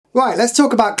Right, let's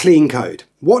talk about clean code.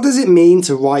 What does it mean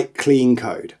to write clean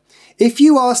code? If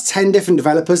you ask 10 different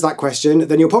developers that question,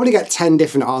 then you'll probably get 10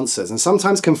 different answers, and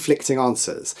sometimes conflicting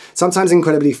answers, sometimes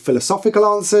incredibly philosophical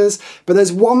answers, but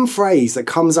there's one phrase that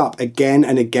comes up again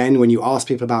and again when you ask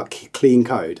people about clean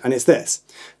code, and it's this: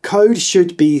 code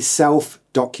should be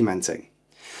self-documenting.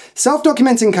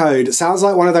 Self-documenting code sounds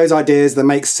like one of those ideas that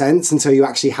makes sense until you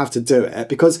actually have to do it,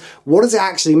 because what does it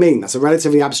actually mean? That's a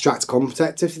relatively abstract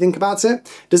concept if you think about it.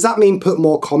 Does that mean put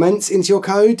more comments into your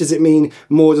code? Does it mean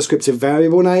more descriptive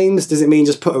variable names? Does it mean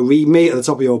just put a readme at the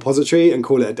top of your repository and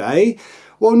call it a day?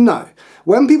 Well, no.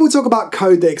 When people talk about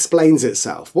code that explains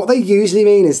itself, what they usually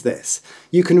mean is this: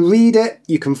 you can read it,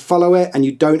 you can follow it, and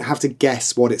you don't have to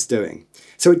guess what it's doing.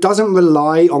 So it doesn't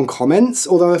rely on comments,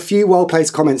 although a few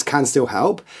well-placed comments can still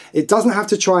help. It doesn't have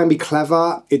to try and be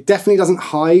clever. It definitely doesn't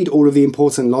hide all of the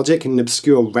important logic in an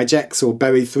obscure regex or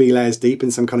buried 3 layers deep in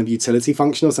some kind of utility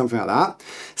function or something like that.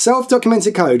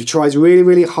 Self-documented code tries really,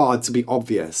 really hard to be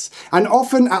obvious, and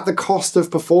often at the cost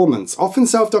of performance. Often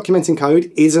self-documenting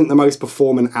code isn't the most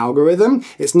performant algorithm.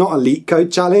 It's not a leak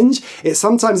code challenge. It's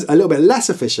sometimes a little bit less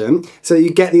efficient, so that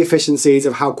you get the efficiencies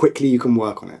of how quickly you can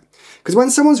work on it. Because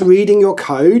when someone's reading your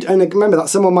code, and remember that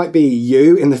someone might be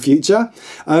you in the future,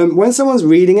 when someone's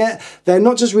reading it, they're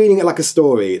not just reading it like a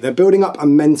story, they're building up a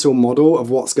mental model of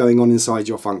what's going on inside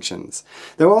your functions.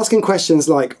 They're asking questions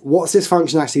like, what's this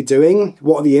function actually doing?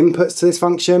 What are the inputs to this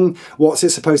function? What's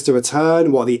it supposed to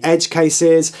return? What are the edge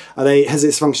cases? Has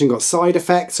this function got side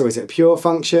effects, or is it a pure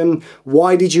function?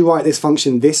 Why did you write this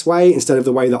function this way instead of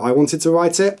the way that I wanted to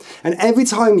write it? And every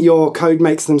time your code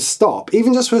makes them stop,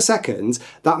 even just for a second,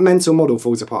 that mental model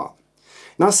falls apart.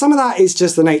 Now, some of that is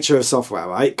just the nature of software,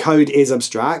 right? Code is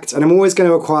abstract, and I'm always going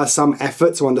to require some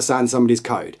effort to understand somebody's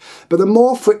code. But the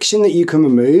more friction that you can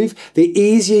remove, the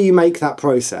easier you make that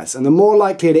process, and the more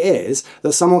likely it is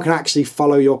that someone can actually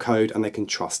follow your code and they can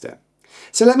trust it.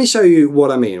 So let me show you what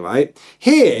I mean, right?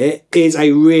 Here is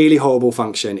a really horrible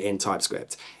function in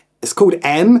TypeScript. It's called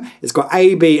M, it's got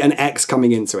A, B, and X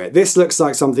coming into it. This looks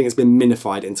like something that's been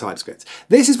minified in TypeScript.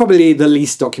 This is probably the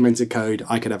least documented code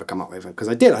I could ever come up with, because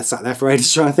I sat there for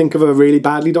ages trying to think of a really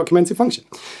badly documented function.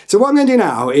 So what I'm going to do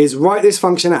now is write this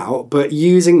function out, but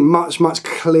using much, much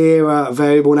clearer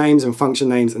variable names and function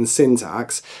names and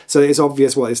syntax, so that it's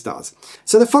obvious what this does.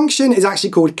 So the function is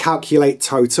actually called calculate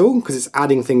total, because it's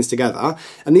adding things together,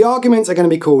 and the arguments are going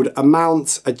to be called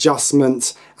amount,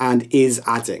 adjustment, and is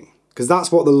adding, because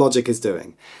that's what the logic is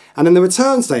doing. And then the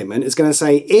return statement is going to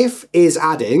say if is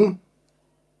adding,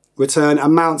 return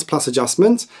amount plus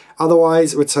adjustment,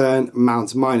 otherwise return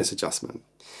amount minus adjustment.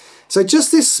 So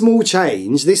just this small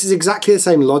change, this is exactly the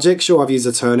same logic. Sure, I've used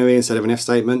a ternary instead of an if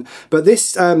statement, but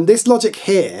this logic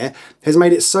here has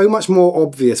made it so much more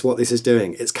obvious what this is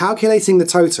doing. It's calculating the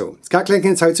total. It's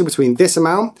calculating the total between this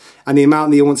amount and the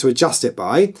amount that you want to adjust it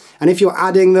by. And if you're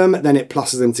adding them, then it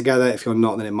pluses them together. If you're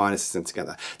not, then it minuses them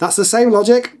together. That's the same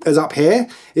logic as up here.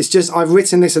 It's just I've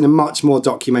written this in a much more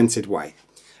documented way.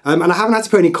 And I haven't had to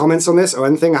put any comments on this or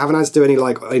anything. I haven't had to do any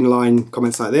like inline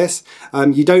comments like this.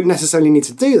 You don't necessarily need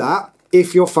to do that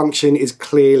if your function is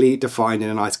clearly defined in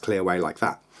a nice clear way like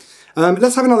that.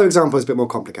 Let's have another example that's a bit more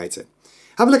complicated.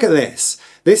 Have a look at this.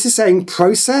 This is saying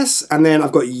process, and then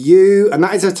I've got you, and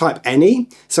that is of type any.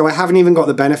 So I haven't even got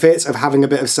the benefits of having a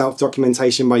bit of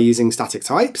self-documentation by using static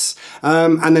types.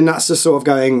 And then that's just sort of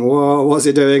going, whoa, what's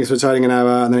it doing? It's returning an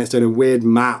error, and then it's doing a weird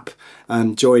map.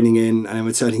 Joining in and then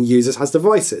returning users has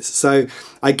devices. So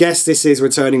I guess this is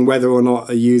returning whether or not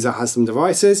a user has some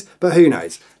devices, but who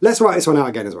knows? Let's write this one out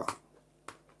again as well.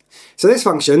 So this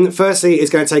function, firstly, is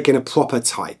going to take in a proper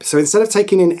type. So instead of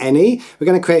taking in any, we're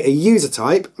going to create a user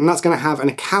type, and that's going to have an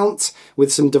account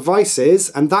with some devices,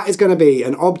 and that is going to be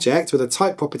an object with a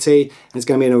type property, and it's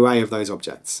going to be an array of those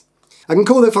objects. I can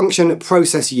call the function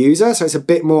process user, so it's a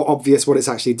bit more obvious what it's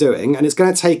actually doing, and it's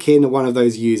going to take in one of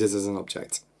those users as an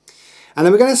object. And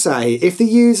then we're going to say, if the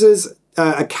user's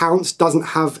account doesn't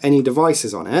have any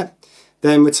devices on it,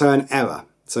 then return error.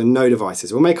 So no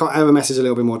devices. We'll make our error message a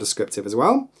little bit more descriptive as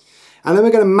well. And then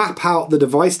we're going to map out the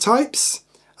device types.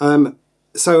 So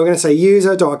we're going to say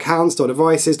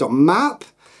user.accounts.devices.map.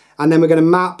 And then we're going to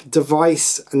map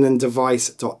device and then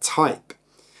device.type.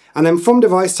 And then from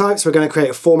device types, we're going to create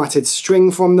a formatted string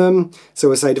from them. So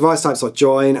we'll say device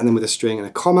types.join and then with a string and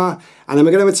a comma. And then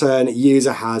we're going to return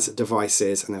user has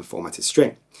devices and then formatted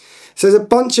string. So there's a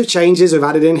bunch of changes we've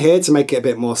added in here to make it a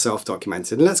bit more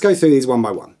self-documented. And let's go through these one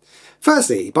by one.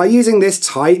 Firstly, by using this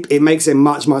type, it makes it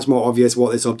much, much more obvious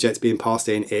what this object being passed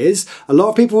in is. A lot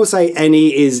of people will say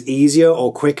any is easier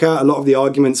or quicker. A lot of the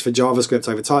arguments for JavaScript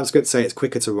over TypeScript say it's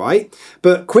quicker to write.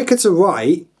 But quicker to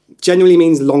write generally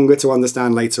means longer to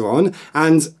understand later on,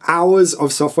 and hours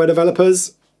of software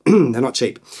developers, they're not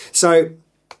cheap. So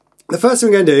the first thing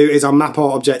we're going to do is I'll map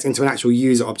our object into an actual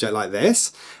user object like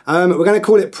this. We're going to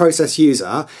call it process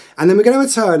user, and then we're going to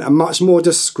return a much more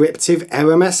descriptive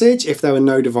error message if there are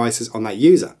no devices on that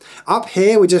user. Up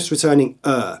here, we're just returning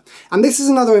error. And this is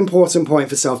another important point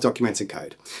for self-documented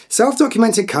code.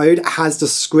 Self-documented code has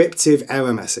descriptive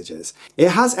error messages. It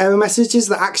has error messages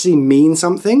that actually mean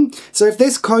something. So if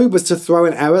this code was to throw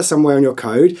an error somewhere in your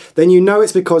code, then you know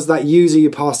it's because that user you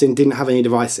passed in didn't have any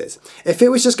devices. If it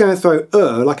was just going to throw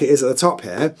error like it is at the top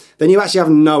here, then you actually have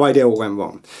no idea what went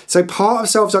wrong. So part of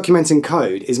self-documenting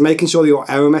code is making sure that your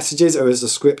error messages are as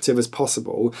descriptive as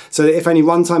possible, so that if any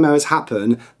runtime errors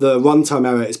happen, the runtime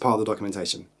error is part of the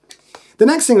documentation. The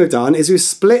next thing we've done is we've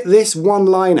split this one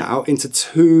line out into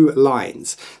 2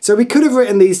 lines. So we could have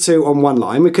written these two on one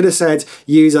line. We could have said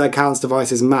user accounts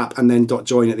devices map and then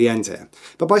 .join at the end here.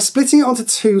 But by splitting it onto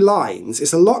 2 lines,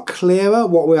 it's a lot clearer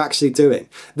what we're actually doing.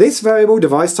 This variable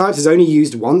device types is only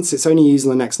used once. It's only used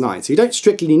on the next line. So you don't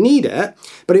strictly need it,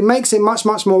 but it makes it much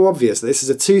more obvious that this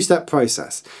is a 2-step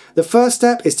process. The first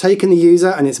step is taking the user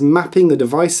and it's mapping the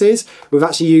devices. We've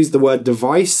actually used the word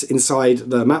device inside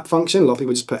the map function. A lot of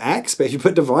people just put X, but if you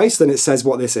put device, then it says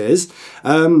what this is.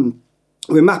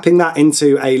 We're mapping that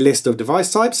into a list of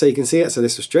device types, so you can see it's a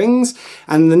list of strings.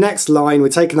 And the next line, we're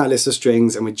taking that list of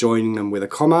strings and we're joining them with a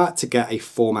comma to get a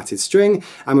formatted string,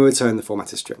 and we return the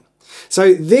formatted string.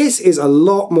 So this is a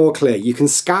lot more clear. You can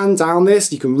scan down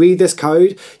this, you can read this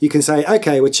code, you can say,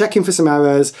 okay, we're checking for some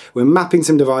errors, we're mapping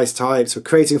some device types, we're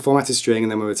creating a formatted string, and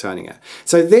then we're returning it.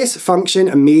 So this function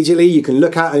immediately you can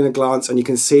look at in a glance and you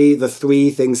can see the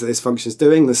 3 things that this function is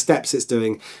doing, the steps it's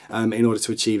doing in order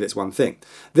to achieve its one thing.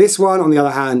 This one, on the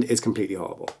other hand, is completely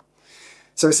horrible.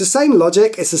 So it's the same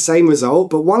logic, it's the same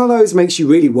result, but one of those makes you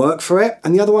really work for it,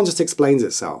 and the other one just explains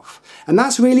itself. And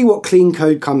that's really what clean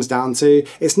code comes down to.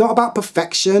 It's not about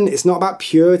perfection, it's not about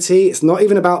purity, it's not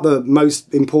even about the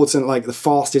most important, like the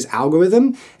fastest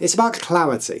algorithm, it's about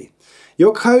clarity.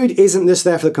 Your code isn't just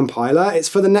there for the compiler, it's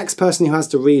for the next person who has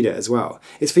to read it as well.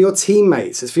 It's for your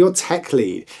teammates, it's for your tech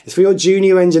lead, it's for your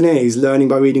junior engineer who's learning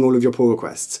by reading all of your pull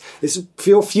requests. It's for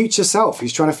your future self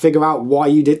who's trying to figure out why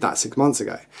you did that 6 months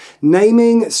ago.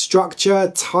 Naming,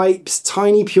 structure, types,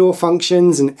 tiny pure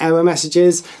functions, and error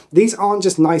messages, these aren't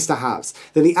just nice to haves.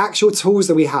 They're the actual tools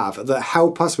that we have that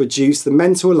help us reduce the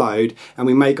mental load and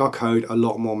we make our code a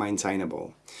lot more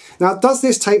maintainable. Now, does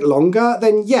this take longer?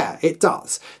 Then yeah, it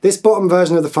does. This bottom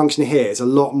version of the function here is a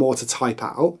lot more to type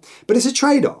out, but it's a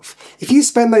trade-off. If you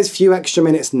spend those few extra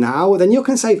minutes now, then you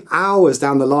can save hours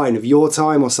down the line of your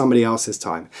time or somebody else's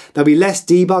time. There'll be less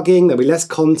debugging, there'll be less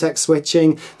context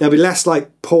switching, there'll be less like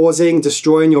pausing,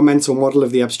 destroying your mental model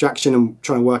of the abstraction and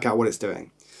trying to work out what it's doing.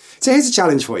 So here's a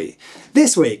challenge for you.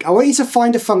 This week, I want you to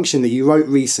find a function that you wrote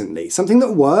recently, something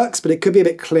that works, but it could be a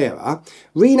bit clearer.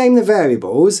 Rename the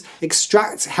variables,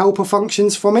 extract helper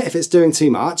functions from it if it's doing too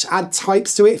much, add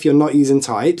types to it if you're not using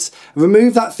types,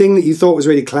 remove that thing that you thought was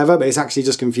really clever, but it's actually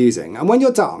just confusing. And when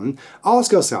you're done,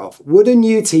 ask yourself, would a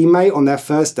new teammate on their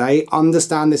first day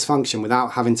understand this function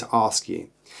without having to ask you?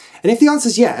 And if the answer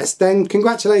is yes, then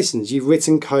congratulations, you've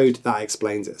written code that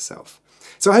explains itself.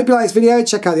 So I hope you like this video,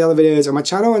 check out the other videos on my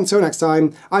channel. Until next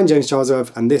time, I'm James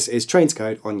Charlesworth, and this is Train to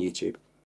Code on YouTube.